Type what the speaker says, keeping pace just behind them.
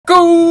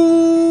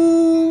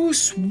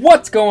Goose!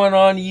 What's going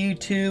on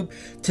YouTube?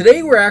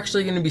 Today we're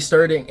actually going to be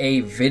starting a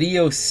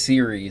video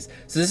series.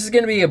 So this is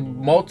going to be a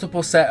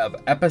multiple set of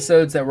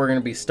episodes that we're going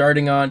to be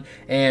starting on,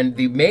 and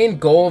the main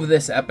goal of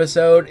this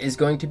episode is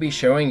going to be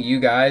showing you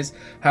guys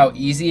how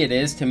easy it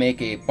is to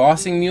make a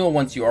bossing mule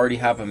once you already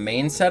have a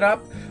main set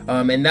up,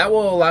 and that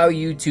will allow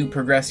you to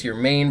progress your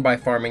main by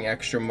farming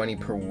extra money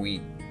per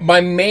week. My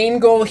main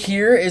goal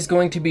here is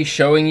going to be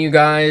showing you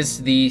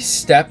guys the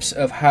steps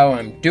of how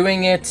I'm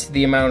doing it,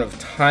 the amount of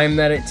time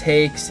that it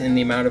takes, and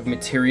the amount of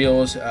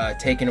materials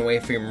taken away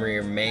from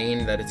your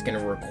main that it's going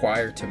to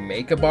require to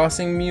make a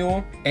bossing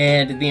mule.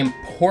 And the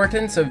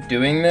importance of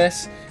doing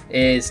this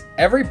is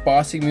every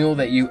bossing mule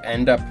that you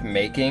end up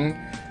making,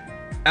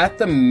 at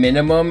the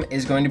minimum,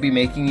 is going to be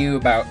making you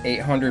about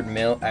 800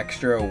 mil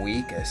extra a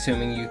week,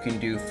 assuming you can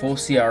do full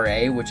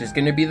CRA, which is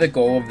going to be the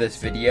goal of this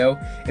video.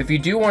 If you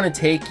do want to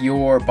take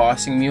your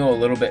bossing mule a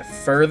little bit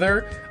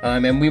further,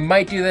 and we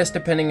might do this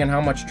depending on how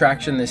much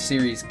traction this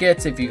series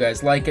gets, if you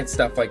guys like it,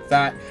 stuff like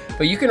that,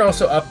 but you can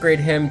also upgrade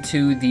him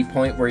to the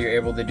point where you're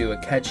able to do a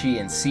catchy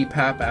and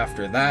CPAP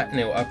after that, and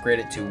it will upgrade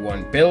it to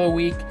 1 bill a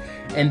week.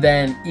 And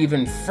then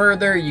even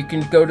further, you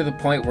can go to the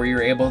point where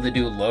you're able to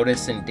do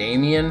Lotus and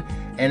Damien,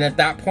 and at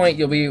that point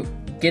you'll be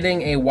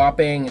getting a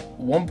whopping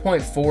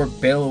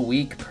 1.4 bill a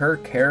week per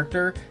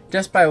character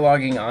just by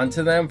logging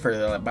onto them for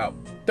about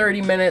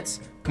 30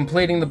 minutes,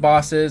 completing the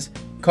bosses,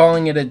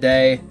 calling it a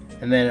day,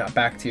 and then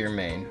back to your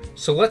main.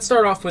 So let's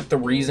start off with the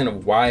reason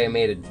of why I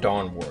made a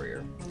Dawn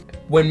Warrior.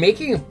 When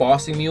making a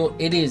bossing mule,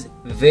 it is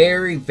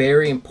very,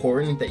 very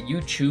important that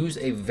you choose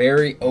a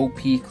very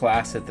OP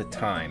class at the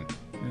time.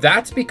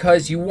 That's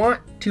because you want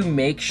to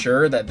make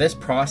sure that this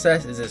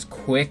process is as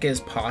quick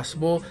as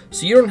possible,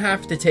 so you don't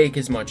have to take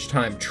as much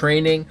time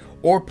training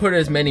or put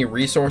as many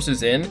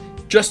resources in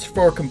just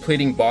for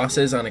completing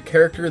bosses on a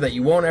character that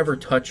you won't ever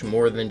touch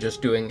more than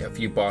just doing a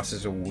few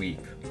bosses a week.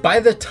 By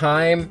the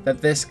time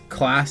that this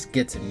class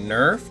gets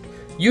nerfed,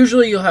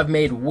 usually you'll have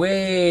made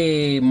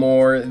way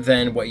more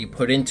than what you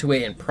put into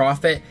it in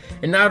profit,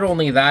 and not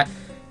only that,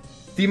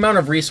 the amount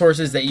of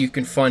resources that you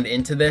can fund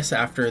into this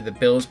after the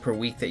bills per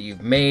week that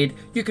you've made,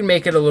 you can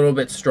make it a little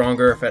bit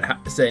stronger if it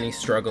has any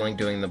struggling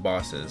doing the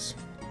bosses.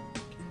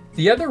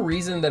 The other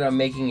reason that I'm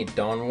making a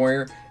Dawn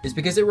Warrior is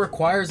because it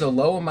requires a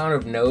low amount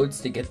of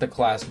nodes to get the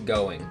class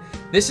going.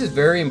 This is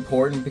very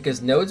important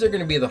because nodes are going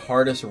to be the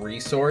hardest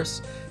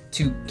resource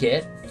to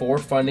get for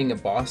funding a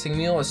bossing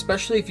mule,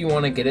 especially if you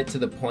want to get it to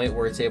the point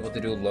where it's able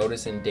to do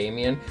Lotus and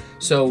Damien.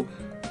 So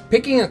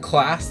picking a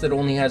class that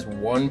only has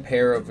one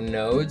pair of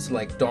nodes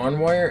like Dawn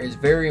Warrior is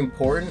very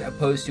important,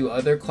 opposed to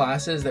other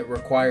classes that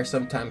require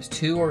sometimes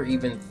 2 or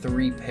even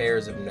 3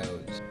 pairs of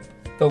nodes.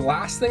 The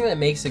last thing that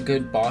makes a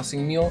good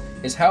bossing mule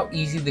is how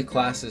easy the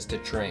class is to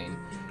train.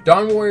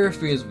 Dawn Warrior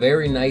feels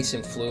very nice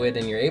and fluid,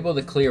 and you're able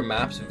to clear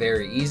maps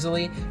very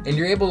easily, and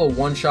you're able to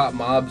one-shot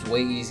mobs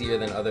way easier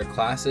than other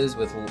classes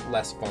with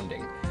less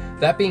funding.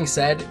 That being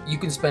said, you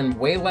can spend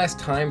way less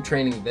time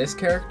training this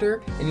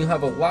character, and you'll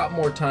have a lot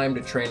more time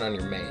to train on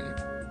your main.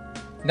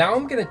 Now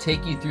I'm going to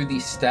take you through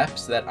these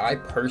steps that I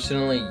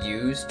personally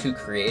use to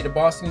create a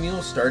bossing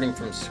mule starting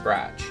from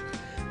scratch.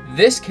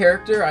 This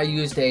character, I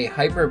used a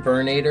Hyper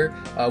Burnator,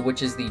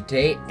 which is the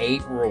day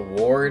 8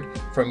 reward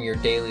from your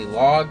daily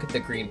log, the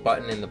green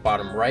button in the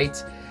bottom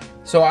right.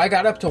 So I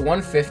got up to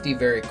 150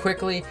 very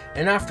quickly,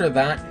 and after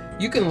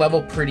that, you can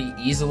level pretty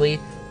easily.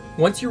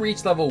 Once you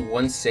reach level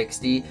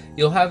 160,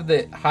 you'll have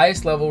the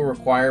highest level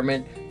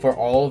requirement for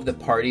all of the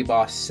party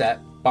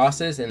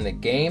bosses in the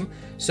game.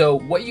 So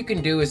what you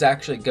can do is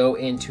actually go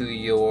into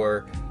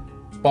your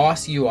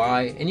boss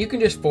UI, and you can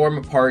just form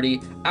a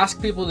party,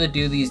 ask people to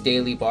do these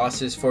daily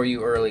bosses for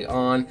you early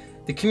on.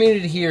 The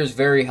community here is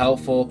very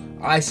helpful.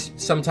 I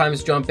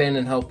sometimes jump in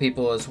and help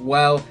people as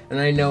well, and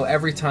I know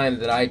every time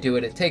that I do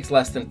it, it takes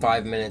less than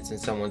 5 minutes and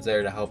someone's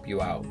there to help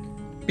you out.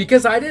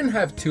 Because I didn't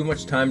have too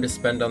much time to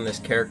spend on this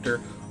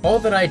character, all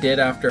that I did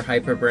after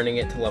hyper burning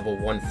it to level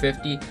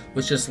 150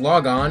 was just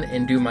log on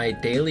and do my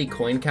daily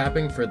coin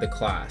capping for the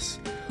class.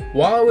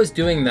 While I was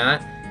doing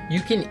that, you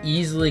can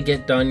easily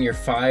get done your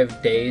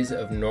 5 days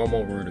of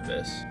normal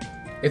Rudibus.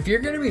 If you're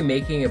going to be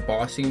making a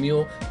bossing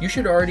mule, you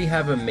should already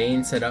have a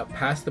main set up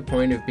past the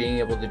point of being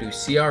able to do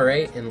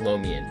CRA and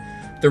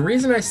Hlomein. The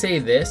reason I say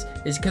this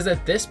is because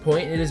at this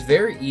point it is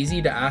very easy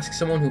to ask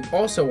someone who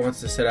also wants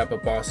to set up a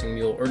bossing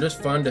mule or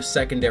just fund a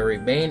secondary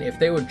main if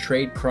they would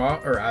trade Craw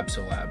or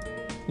Absolab.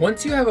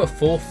 Once you have a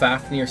full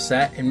Fafnir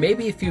set and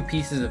maybe a few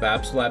pieces of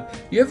Absolab,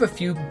 you have a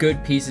few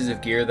good pieces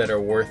of gear that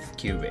are worth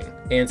cubing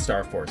and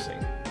star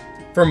forcing.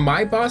 For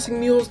my bossing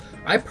mules,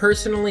 I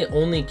personally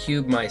only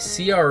cube my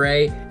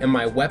CRA and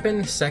my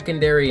weapon,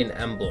 secondary, and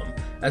emblem.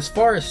 As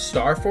far as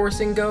star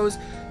forcing goes,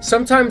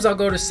 sometimes I'll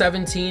go to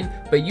 17,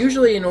 but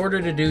usually in order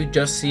to do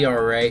just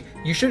CRA,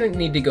 you shouldn't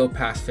need to go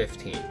past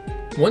 15.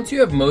 Once you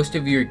have most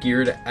of your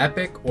gear to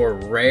epic or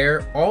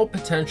rare, all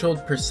potential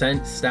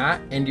 %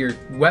 stat, and your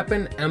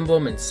weapon,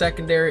 emblem, and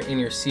secondary and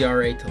your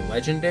CRA to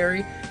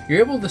legendary, you're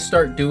able to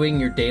start doing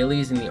your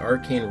dailies in the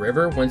Arcane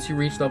River once you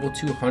reach level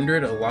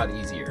 200 a lot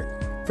easier.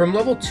 From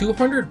level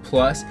 200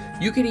 plus,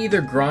 you could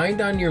either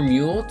grind on your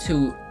mule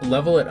to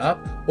level it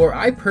up, or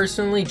I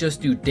personally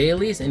just do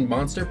dailies in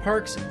monster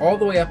parks all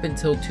the way up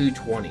until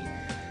 220.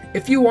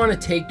 If you want to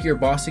take your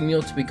bossing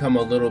mule to become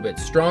a little bit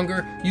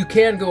stronger, you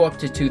can go up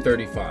to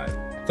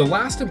 235. The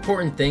last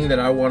important thing that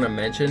I want to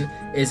mention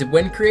is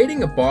when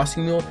creating a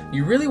bossing mule,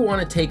 you really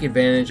want to take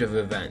advantage of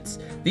events.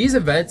 These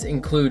events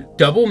include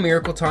double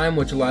miracle time,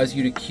 which allows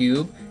you to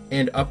cube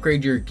and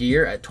upgrade your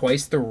gear at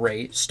twice the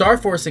rate. Star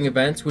forcing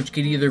events, which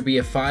could either be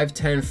a 5,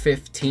 10,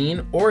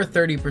 15 or a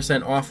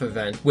 30% off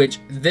event, which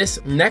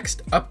this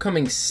next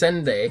upcoming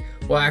Sunday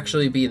will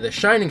actually be the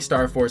Shining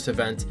Star Force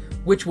event,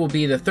 which will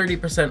be the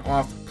 30%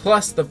 off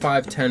plus the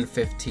 5, 10,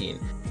 15.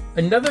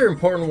 Another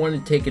important one to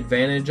take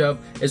advantage of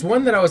is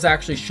one that I was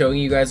actually showing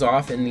you guys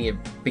off in the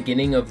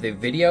beginning of the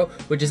video,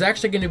 which is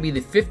actually going to be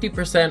the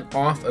 50%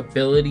 off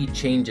ability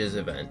changes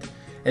event.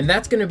 And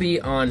that's going to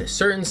be on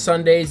certain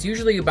Sundays,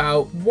 usually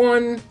about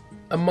one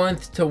a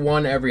month to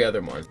one every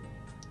other month.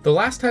 The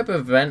last type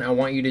of event I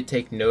want you to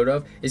take note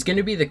of is going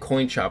to be the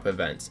coin shop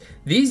events.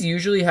 These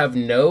usually have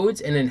nodes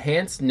and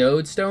enhanced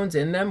node stones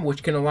in them,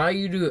 which can allow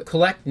you to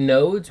collect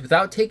nodes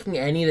without taking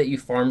any that you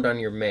farmed on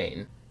your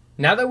main.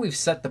 Now that we've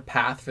set the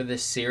path for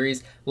this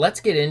series, let's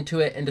get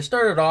into it. And to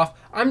start it off,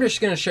 I'm just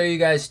going to show you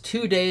guys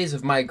 2 days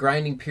of my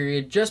grinding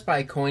period just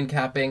by coin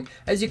capping.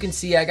 As you can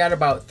see, I got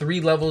about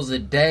 3 levels a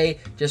day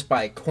just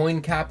by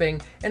coin capping,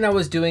 and I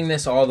was doing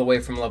this all the way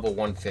from level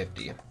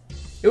 150.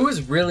 It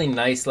was really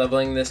nice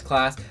leveling this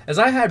class, as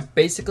I had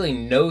basically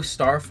no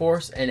Star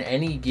Force and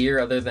any gear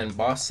other than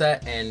boss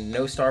set and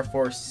no Star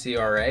Force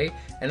CRA,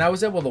 and I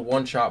was able to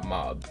one-shot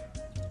mob.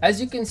 As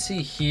you can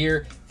see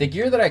here, the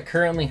gear that I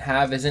currently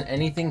have isn't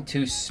anything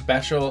too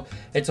special.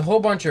 It's a whole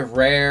bunch of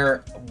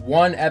rare,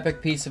 one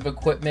epic piece of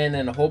equipment,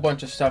 and a whole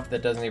bunch of stuff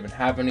that doesn't even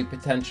have any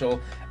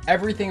potential.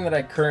 Everything that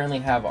I currently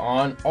have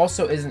on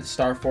also isn't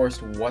Star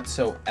Forced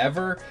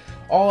whatsoever.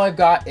 All I've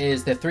got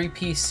is the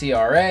 3-piece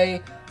CRA,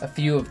 a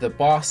few of the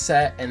boss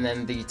set, and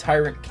then the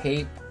Tyrant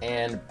Cape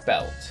and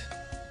belt.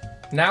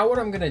 Now what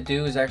I'm going to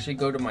do is actually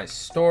go to my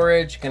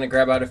storage, going to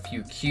grab out a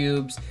few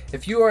cubes.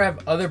 If you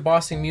have other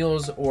bossing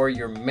mules or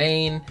your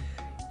main,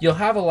 you'll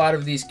have a lot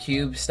of these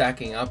cubes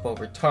stacking up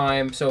over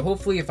time. So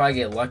hopefully if I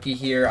get lucky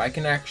here, I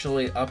can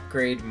actually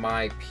upgrade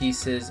my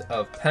pieces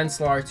of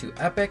Penslar to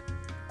Epic.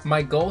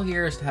 My goal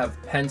here is to have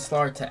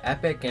Penslar to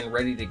Epic and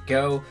ready to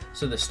go.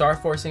 So the Star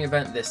Forcing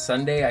event this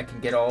Sunday, I can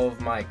get all of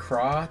my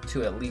Craw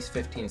to at least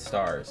 15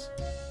 stars.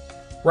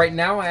 Right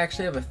now I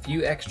actually have a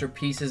few extra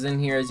pieces in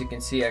here, as you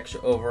can see, extra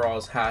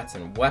overalls, hats,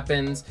 and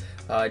weapons,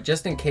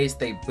 just in case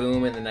they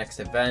boom in the next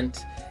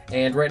event.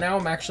 And right now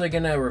I'm actually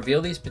going to reveal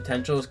these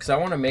potentials because I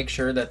want to make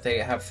sure that they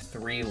have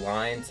 3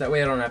 lines. That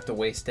way I don't have to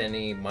waste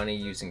any money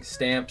using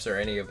stamps or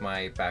any of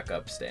my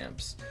backup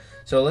stamps.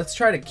 So let's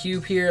try to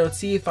cube here. Let's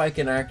see if I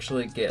can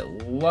actually get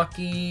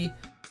lucky.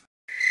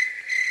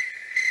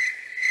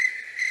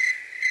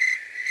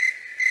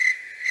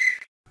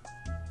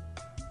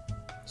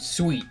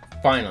 Sweet,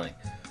 finally.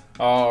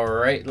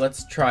 Alright,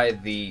 let's try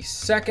the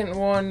second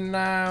one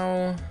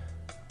now.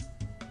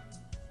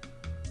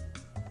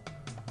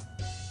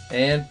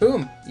 And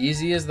boom,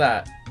 easy as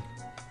that.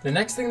 The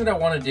next thing that I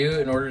want to do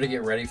in order to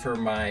get ready for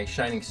my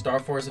Shining Star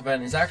Force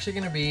event is actually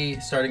going to be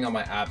starting on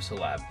my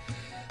Absolab.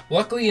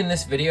 Luckily in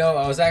this video,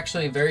 I was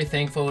actually very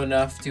thankful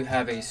enough to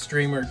have a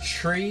streamer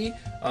Tree,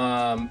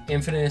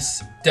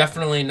 Infamous,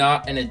 definitely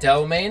not an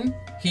Adele main.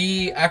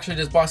 He actually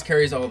does boss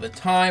carries all the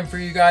time for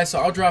you guys, so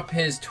I'll drop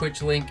his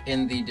Twitch link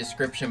in the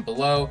description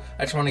below.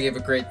 I just want to give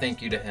a great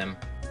thank you to him.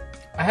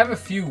 I have a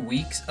few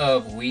weeks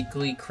of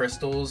weekly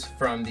crystals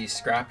from the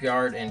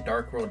Scrapyard and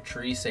Dark World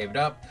Tree saved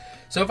up.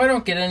 So if I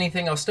don't get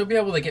anything, I'll still be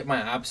able to get my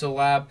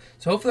Absolab.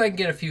 So hopefully I can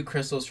get a few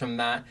crystals from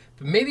that.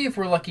 But maybe if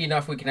we're lucky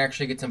enough, we can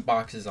actually get some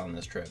boxes on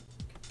this trip.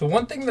 The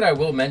one thing that I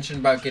will mention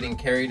about getting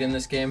carried in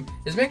this game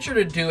is make sure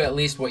to do at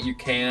least what you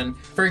can.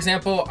 For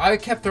example, I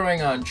kept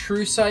throwing on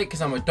True Sight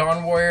because I'm a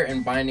Dawn Warrior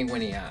and Binding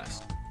when he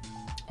asked.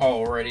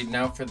 Alrighty,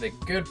 now for the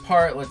good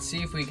part, let's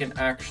see if we can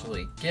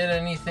actually get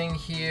anything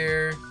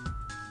here.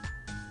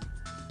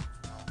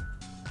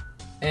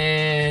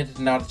 And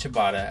not a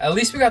Ciabatta. At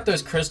least we got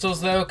those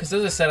crystals though, because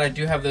as I said, I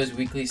do have those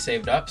weekly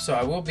saved up, so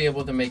I will be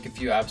able to make a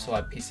few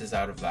Absolab pieces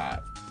out of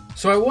that.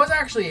 So I was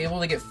actually able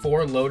to get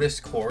 4 Lotus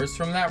cores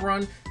from that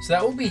run, so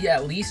that will be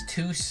at least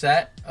 2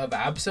 set of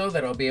Abso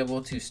that I'll be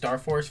able to Star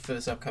Force for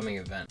this upcoming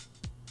event.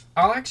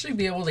 I'll actually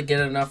be able to get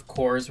enough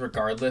cores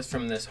regardless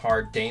from this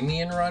hard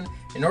Damien run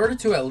in order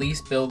to at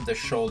least build the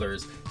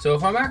shoulders. So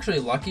if I'm actually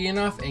lucky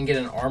enough and get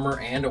an armor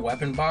and a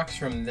weapon box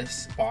from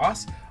this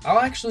boss, I'll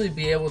actually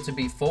be able to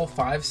be full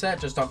 5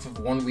 set just off of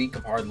 1 week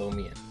of hard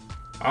Hlomein.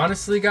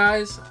 Honestly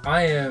guys,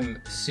 I am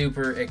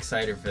super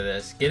excited for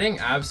this. Getting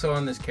Absol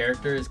on this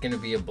character is going to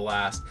be a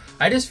blast.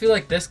 I just feel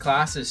like this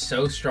class is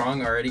so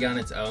strong already on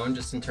its own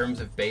just in terms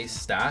of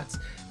base stats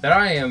that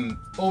I am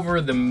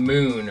over the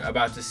moon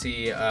about to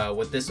see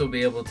what this will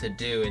be able to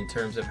do in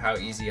terms of how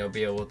easy I'll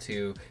be able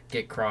to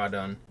get Craw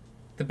done.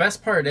 The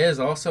best part is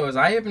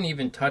I haven't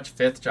even touched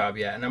 5th job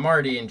yet, and I'm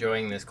already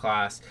enjoying this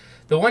class.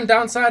 The one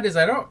downside is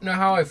I don't know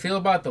how I feel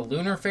about the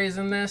lunar phase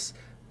in this,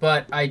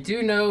 but I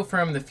do know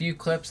from the few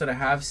clips that I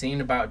have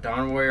seen about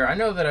Dawn Warrior, I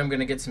know that I'm going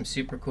to get some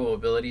super cool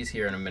abilities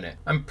here in a minute.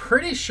 I'm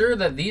pretty sure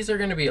that these are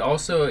going to be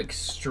also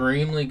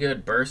extremely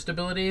good burst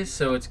abilities,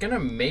 so it's going to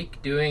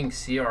make doing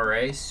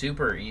CRA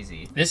super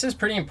easy. This is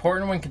pretty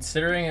important when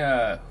considering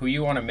who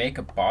you want to make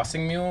a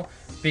bossing mule,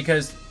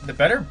 because the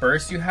better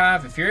burst you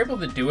have, if you're able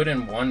to do it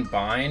in one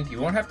bind, you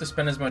won't have to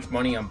spend as much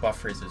money on buff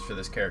freezes for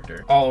this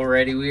character.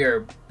 Alrighty, we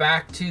are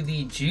back to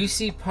the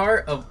juicy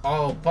part of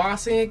all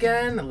bossing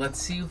again.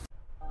 Let's see.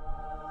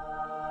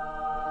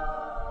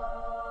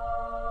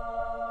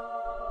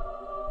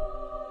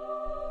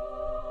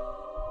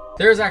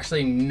 There's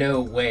actually no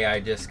way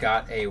I just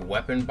got a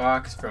weapon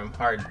box from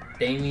Hard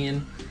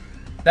Damien.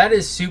 That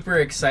is super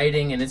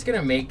exciting, and it's going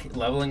to make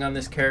leveling on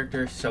this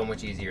character so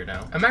much easier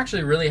now. I'm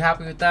actually really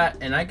happy with that,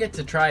 and I get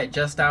to try it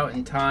just out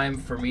in time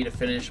for me to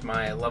finish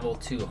my level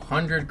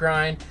 200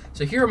 grind.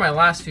 So here are my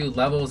last few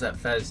levels at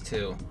Fez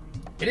 2.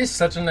 It is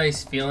such a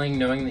nice feeling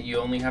knowing that you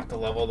only have to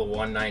level the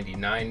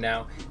 199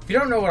 now. If you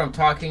don't know what I'm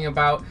talking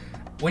about,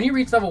 when you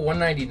reach level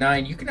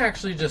 199, you can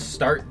actually just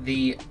start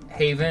the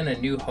Haven, a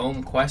new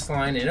home quest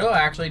line, and it'll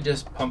actually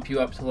just pump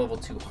you up to level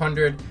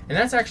 200. And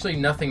that's actually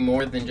nothing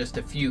more than just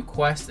a few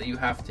quests that you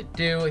have to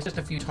do. It's just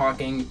a few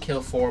talking,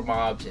 kill 4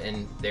 mobs,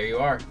 and there you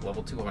are,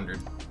 level 200.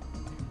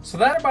 So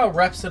that about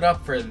wraps it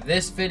up for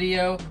this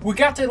video. We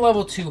got to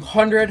level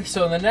 200,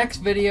 so in the next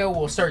video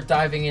we'll start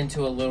diving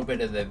into a little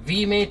bit of the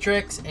V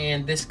Matrix,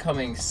 and this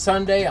coming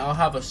Sunday I'll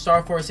have a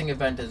Star Forcing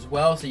event as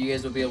well, so you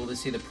guys will be able to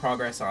see the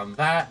progress on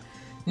that.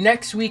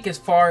 Next week, as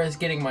far as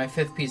getting my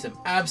 5th piece of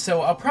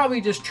Abso, I'll probably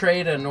just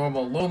trade a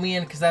normal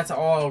Hlomein because that's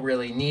all I'll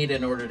really need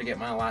in order to get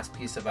my last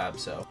piece of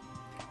Abso.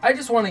 I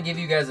just want to give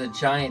you guys a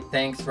giant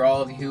thanks for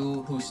all of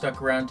you who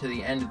stuck around to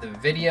the end of the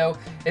video.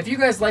 If you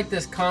guys like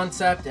this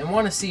concept and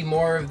want to see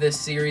more of this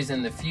series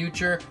in the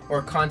future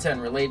or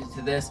content related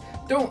to this,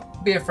 don't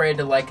be afraid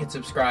to like and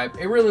subscribe.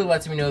 It really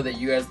lets me know that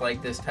you guys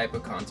like this type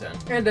of content.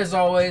 And as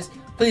always,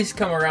 please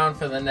come around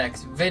for the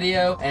next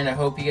video, and I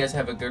hope you guys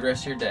have a good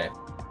rest of your day.